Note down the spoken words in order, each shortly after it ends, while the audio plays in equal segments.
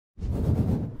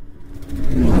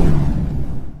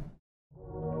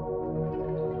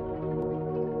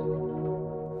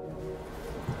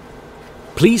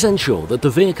Please ensure that the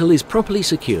vehicle is properly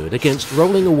secured against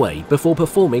rolling away before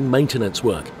performing maintenance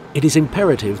work. It is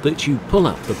imperative that you pull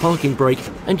up the parking brake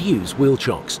and use wheel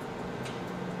chocks.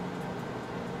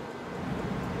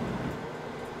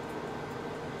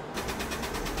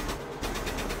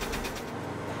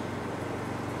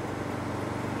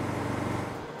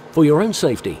 For your own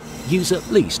safety, use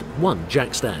at least one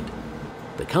jack stand.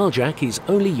 The car jack is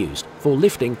only used for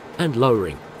lifting and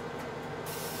lowering.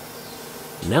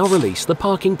 Now release the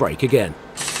parking brake again.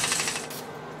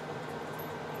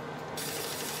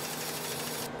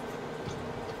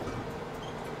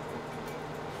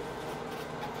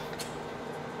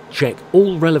 Check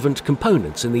all relevant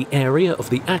components in the area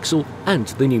of the axle and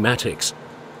the pneumatics.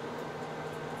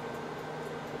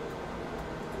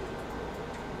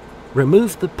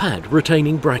 Remove the pad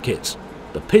retaining brackets.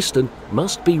 The piston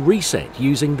must be reset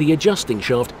using the adjusting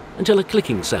shaft until a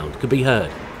clicking sound can be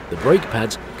heard. The brake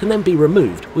pads can then be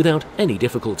removed without any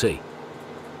difficulty.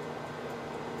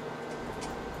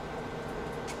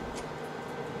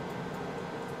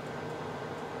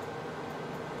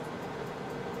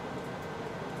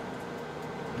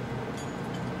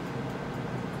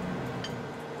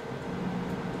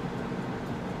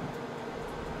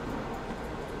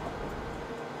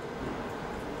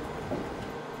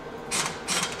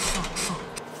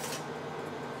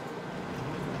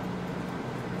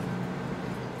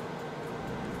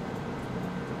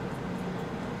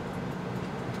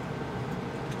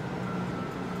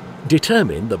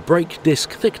 Determine the brake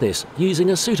disc thickness using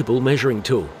a suitable measuring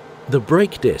tool. The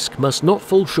brake disc must not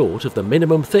fall short of the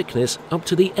minimum thickness up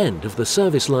to the end of the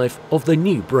service life of the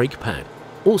new brake pad.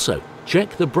 Also,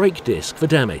 check the brake disc for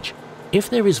damage. If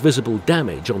there is visible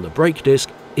damage on the brake disc,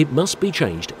 it must be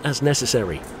changed as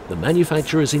necessary. The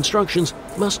manufacturer's instructions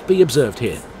must be observed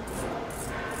here.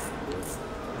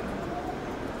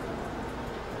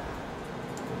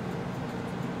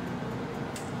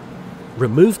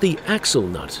 Remove the axle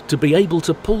nut to be able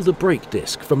to pull the brake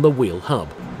disc from the wheel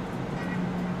hub.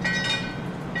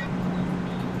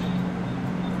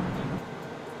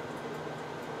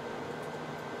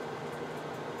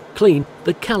 Clean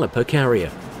the caliper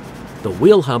carrier. The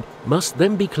wheel hub must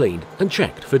then be cleaned and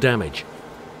checked for damage.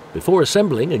 Before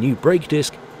assembling a new brake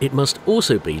disc, it must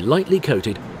also be lightly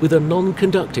coated with a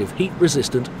non-conductive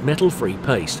heat-resistant metal-free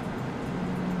paste.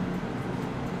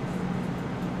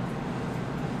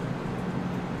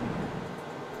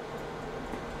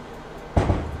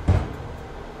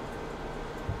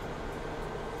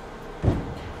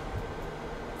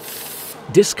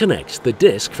 Disconnect the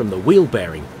disc from the wheel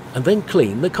bearing and then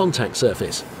clean the contact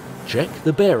surface. Check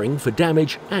the bearing for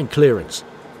damage and clearance.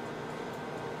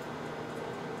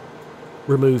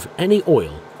 Remove any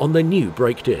oil on the new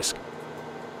brake disc.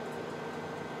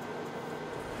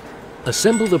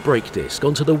 Assemble the brake disc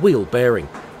onto the wheel bearing.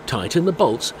 Tighten the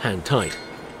bolts hand tight.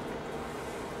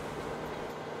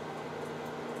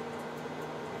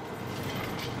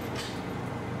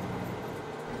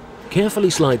 Carefully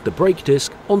slide the brake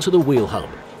disc onto the wheel hub.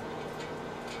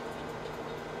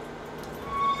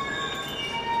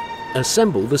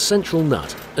 Assemble the central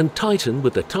nut and tighten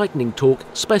with the tightening torque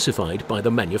specified by the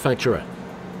manufacturer.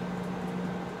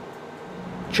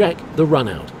 Check the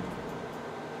runout.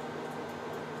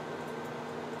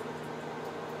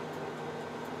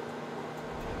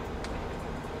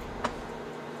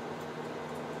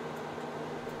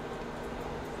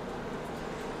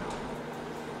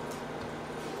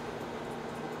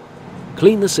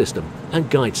 Clean the system and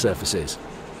guide surfaces.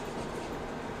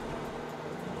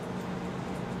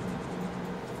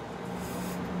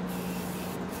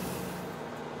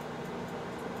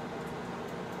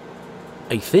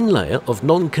 A thin layer of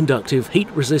non-conductive,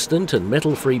 heat-resistant and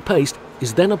metal-free paste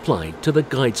is then applied to the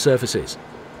guide surfaces.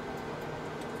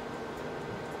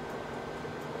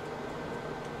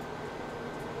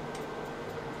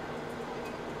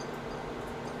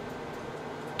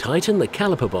 Tighten the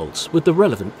caliper bolts with the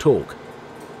relevant torque.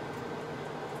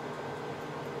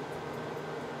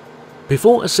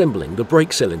 Before assembling the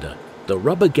brake cylinder, the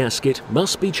rubber gasket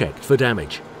must be checked for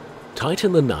damage.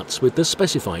 Tighten the nuts with the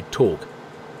specified torque.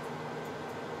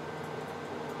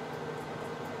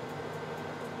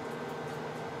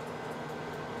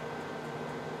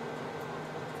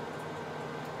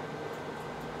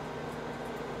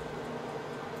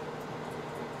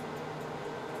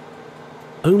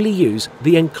 Only use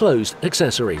the enclosed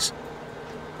accessories.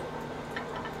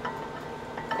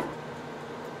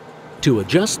 To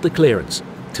adjust the clearance,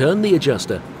 turn the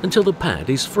adjuster until the pad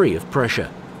is free of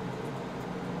pressure.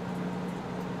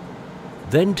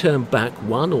 Then turn back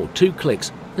 1 or 2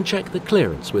 clicks and check the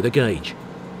clearance with a gauge.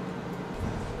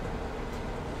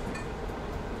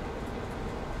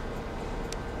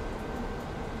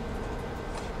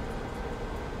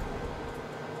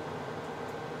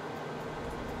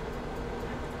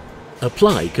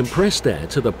 Apply compressed air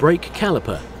to the brake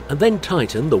caliper and then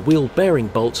tighten the wheel bearing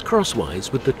bolts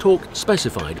crosswise with the torque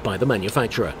specified by the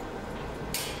manufacturer.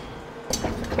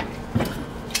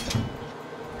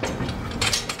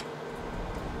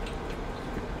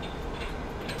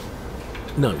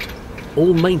 Note: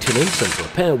 all maintenance and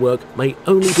repair work may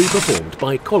only be performed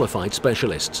by qualified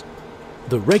specialists.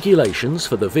 The regulations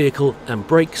for the vehicle and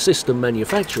brake system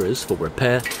manufacturers for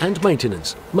repair and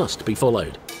maintenance must be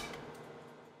followed.